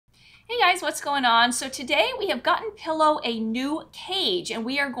guys, what's going on? So today we have gotten Pillow a new cage and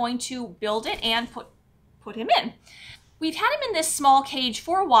we are going to build it and put him in. We've had him in this small cage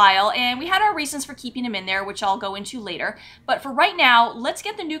for a while and we had our reasons for keeping him in there, which I'll go into later. But for right now, let's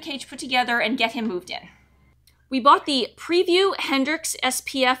get the new cage put together and get him moved in. We bought the Preview Hendrix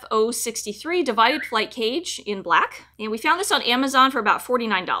SPF 063 divided flight cage in black, and we found this on Amazon for about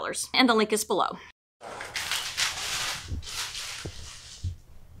 $49, and the link is below.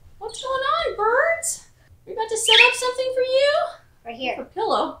 What's going on, birds? Are you about to set up something for you? Right here. For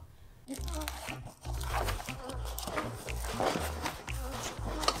Pillow. You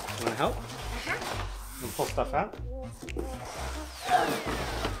want to help? You pull stuff out?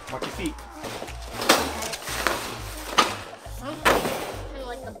 Watch your feet. Kind of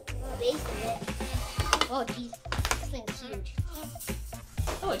like the base of it. Oh, geez. This thing's huge.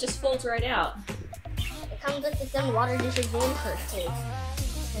 Oh, it just folds right out. It comes with its own water distribution first too.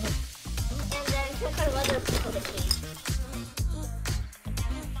 And then some kind of other piece of the cage.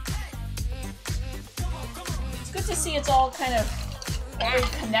 It's good to see it's all kind of very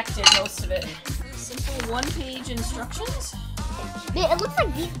connected, most of it. Simple one-page instructions. It looks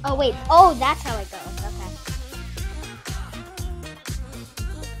like these. Oh, wait. Oh, that's how it goes. Okay.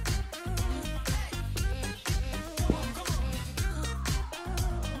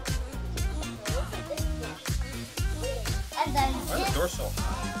 And then Where's the dorsal?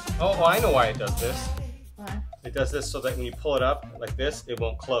 Oh, I know why it does this. Why? It does this so that when you pull it up like this, it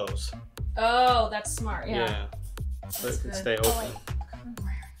won't close. Oh, that's smart, yeah. So it can stay open.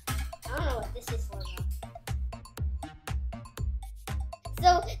 I don't know what this is for though.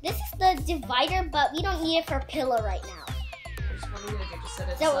 So this is the divider, but we don't need it for Pillow right now. What are we gonna do? Just set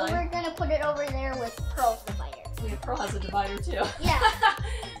it So aside? we're gonna put it over there with Pearl's divider. Yeah, Pearl has a divider too. Yeah.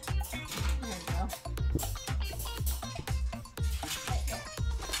 There you go.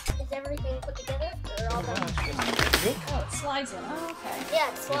 Is everything put together? Or all done? Oh, it slides in. Oh, okay. Yeah,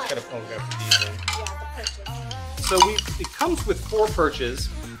 it's Just fine. gotta pull these in. Yeah, the purchase. So it comes with 4 perches,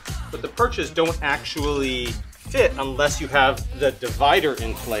 but the perches don't actually fit unless you have the divider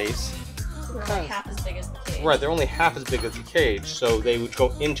in place. So they're like half as big as the cage. Right, they're only half as big as the cage, so they would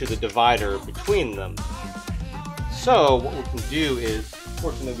go into the divider between them. So what we can do is,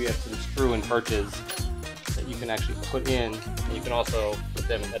 fortunately we have some screw-in perches that you can actually put in, and you can also put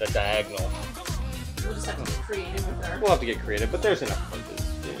them at a diagonal. We'll just have to get creative with our... We'll have to get creative, but there's enough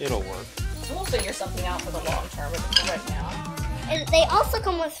perches. It'll work. We'll figure something out for the long term, but for right now. And they also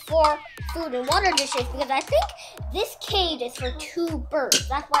come with 4 food and water dishes because I think this cage is for 2 birds.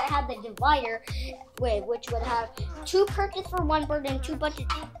 That's why it had the divider, which would have 2 perches for one bird and 2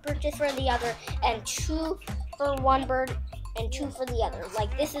 perches for the other, and 2 for one bird and 2 for the other.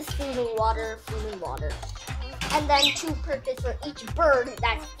 Like this is food and water, and then 2 perches for each bird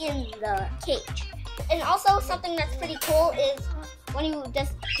that's in the cage. And also something that's pretty cool is when you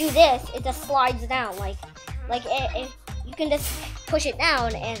just do this, it just slides down. Like you can just push it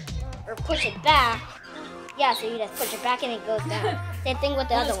down or push it back. Yeah, so you just push it back and it goes down. Same thing with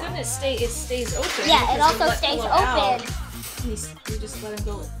the other one. It stays open. Yeah, it because also you let stays Pillow open. out, you just let him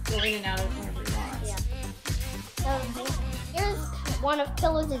go in and out of whenever he wants. Yeah. So here's one of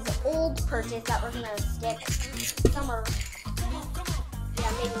Pillow's old perches that we're gonna stick. Some are,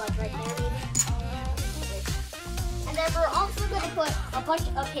 yeah, maybe like right there, maybe. And then we're also gonna put a bunch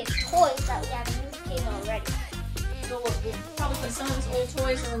of his toys that we have in this cage already. So we'll probably put some of his old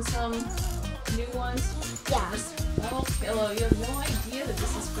toys and then some new ones. Yeah. Oh, Pillow, you have no idea that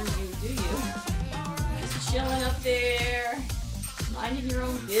this is for you, do you? Just chilling up there, minding your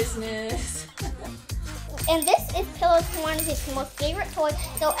own business. And this is Pillow's one of his most favorite toys.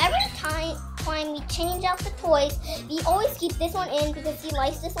 So every time we change out the toys, we always keep this one in because he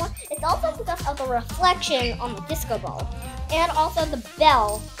likes this one. It's also because of the reflection on the disco ball. And also the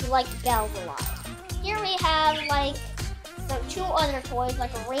bell. He likes bells a lot. Here we have like some 2 other toys,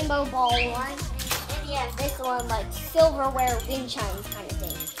 like a rainbow ball one. And yeah, this one, like silverware wind chimes kind of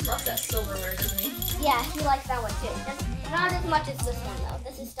thing. Loves that silverware, doesn't he? Yeah, he likes that one too. Just not as much as this one though.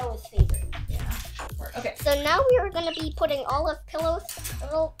 This is still his favorite. Yeah. Okay. So now we are going to be putting all of Pillow's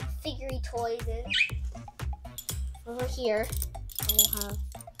little figurine toys in over here. And we'll have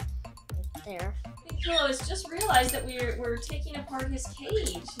it there. Hey, Pillow has just realized that we're taking apart his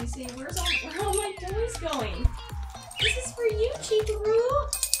cage. He's saying, where are all my toys going? This is for you, Cheekaroo.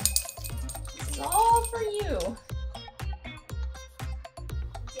 This is all for you.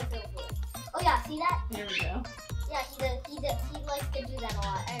 Oh yeah, see that? There we go. Yeah, he likes to do that a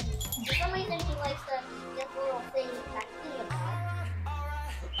lot. And for some reason he likes to get the little thing back in the ball.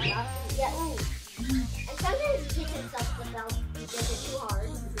 Yeah, ooh. And sometimes he hits himself with the belt. He gets it too hard.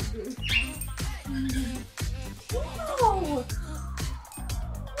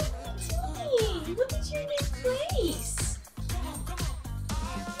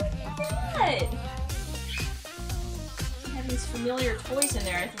 toys in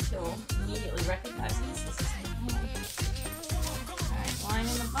there, I think he'll immediately recognize this. This is his home. Alright, line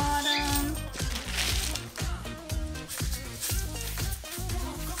in the bottom.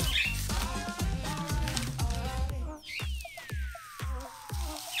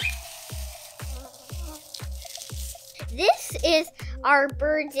 This is our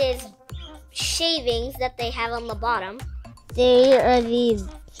birds' shavings that they have on the bottom. They are these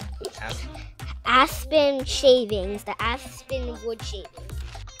aspen shavings, the aspen wood shavings.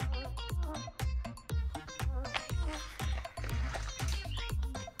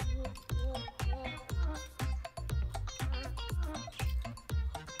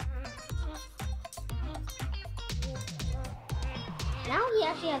 Now he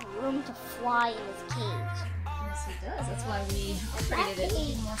actually has room to fly in his cage. Yes, he does. That's why we upgraded it.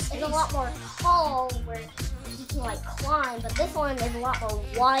 It's a lot more tall where he can like climb, but this one is a lot more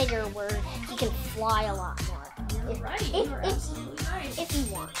wider where he can fly a lot more. You're right. You're absolutely right. If he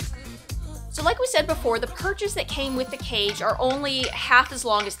wants. So like we said before, the perches that came with the cage are only half as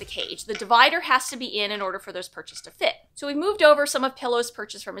long as the cage. The divider has to be in order for those perches to fit. So we moved over some of Pillow's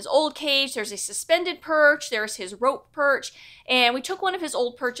perches from his old cage. There's a suspended perch, there's his rope perch, and we took one of his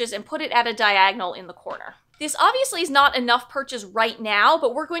old perches and put it at a diagonal in the corner. This obviously is not enough perches right now,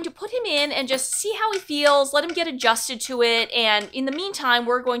 but we're going to put him in and just see how he feels, let him get adjusted to it, and in the meantime,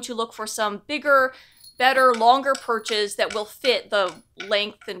 we're going to look for some bigger, better, longer perches that will fit the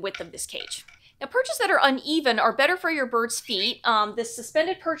length and width of this cage. Now, perches that are uneven are better for your bird's feet. This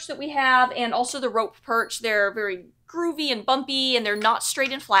suspended perch that we have and also the rope perch, they're very groovy and bumpy and they're not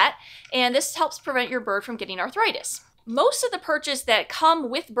straight and flat, and this helps prevent your bird from getting arthritis. Most of the perches that come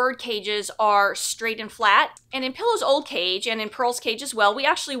with bird cages are straight and flat, and in Pillow's old cage and in Pearl's cage as well, we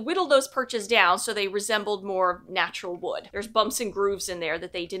actually whittled those perches down so they resembled more natural wood. There's bumps and grooves in there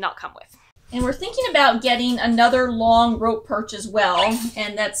that they did not come with. And we're thinking about getting another long rope perch as well,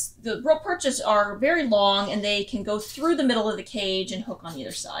 and the rope perches are very long and they can go through the middle of the cage and hook on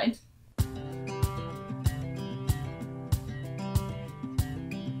either side.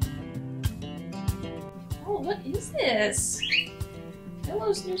 Oh, what is this?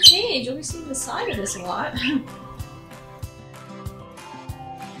 Pillow's new cage. You'll be seeing the side of this a lot.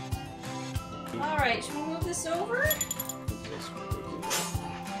 Alright, should we move this over?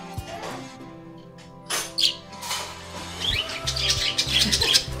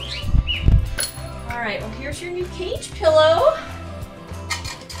 Alright, well here's your new cage, Pillow.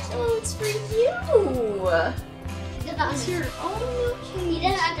 Oh, it's for you. It's your own new cage. He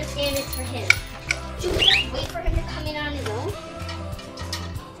doesn't understand it's for him. Should we just wait for him to come in on his own?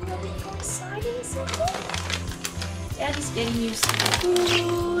 You want me to go inside in a second? Daddy's getting you some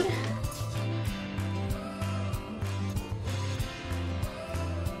food.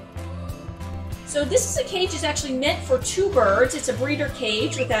 So this is a cage that's actually meant for two birds. It's a breeder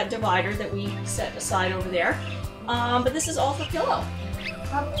cage with that divider that we set aside over there. But this is all for Pillow.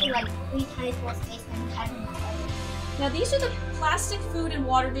 Probably like 3 times more space than we had in the other. Now these are the plastic food and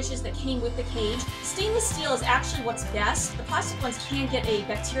water dishes that came with the cage. Stainless steel is actually what's best. The plastic ones can get a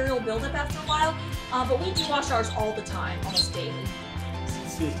bacterial buildup after a while, but we do wash ours all the time, almost daily.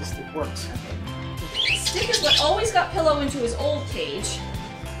 Let's see if the stick works. The stick is what always got Pillow into his old cage.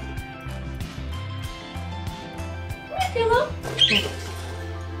 Pillow. I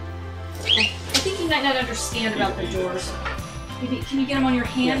think you might not understand about the doors. Maybe, can you get them on your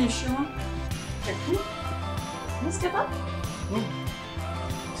hand and show them? Here, can you step up?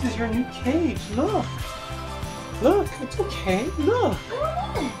 This is your new cage. Look. Look, it's okay. Look.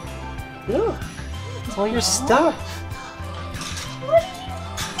 Look. It's all your stuff. What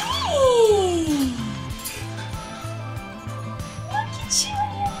are you doing? Look at you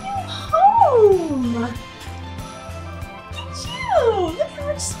in your new home. Look how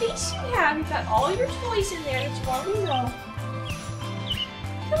much space you have. You've got all your toys in there that you already know.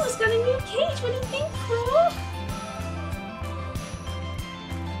 Pillow's got a new cage. What do you think, Pearl?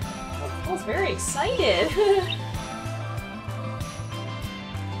 Pearl's very excited.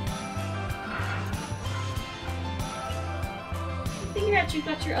 Figure out you've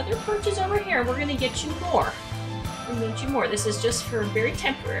got your other perches over here. We're going to get you more. We're going to get you more. This is just for very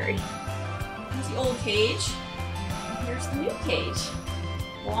temporary. Here's the old cage. Here's the new cage.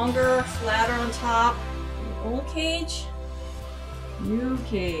 Longer, flatter on top. Old cage, new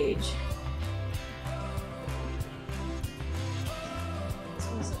cage. This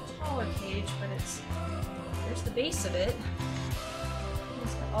one's a taller cage, but there's the base of it.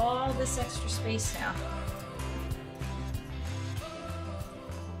 It's got all this extra space now.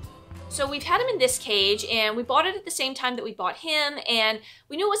 So we've had him in this cage, and we bought it at the same time that we bought him, and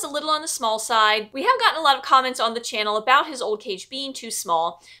we knew it was a little on the small side. We have gotten a lot of comments on the channel about his old cage being too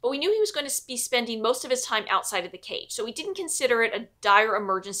small, but we knew he was going to be spending most of his time outside of the cage. So we didn't consider it a dire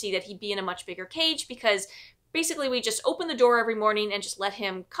emergency that he'd be in a much bigger cage, because basically we just opened the door every morning and just let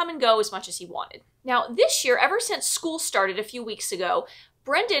him come and go as much as he wanted. Now this year, ever since school started a few weeks ago,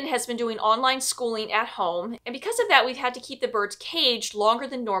 Brendan has been doing online schooling at home, and because of that, we've had to keep the birds caged longer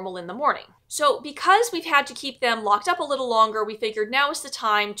than normal in the morning. So because we've had to keep them locked up a little longer, we figured now is the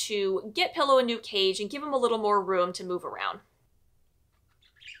time to get Pillow a new cage and give him a little more room to move around.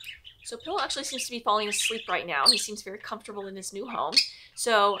 So Pillow actually seems to be falling asleep right now. He seems very comfortable in his new home.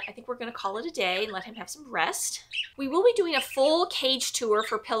 So I think we're going to call it a day and let him have some rest. We will be doing a full cage tour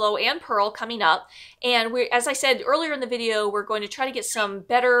for Pillow and Pearl coming up. And as I said earlier in the video, we're going to try to get some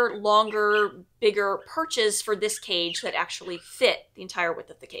better, longer, bigger perches for this cage that actually fit the entire width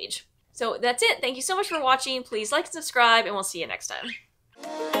of the cage. So that's it. Thank you so much for watching. Please like and subscribe, and we'll see you next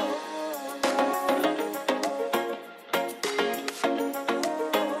time.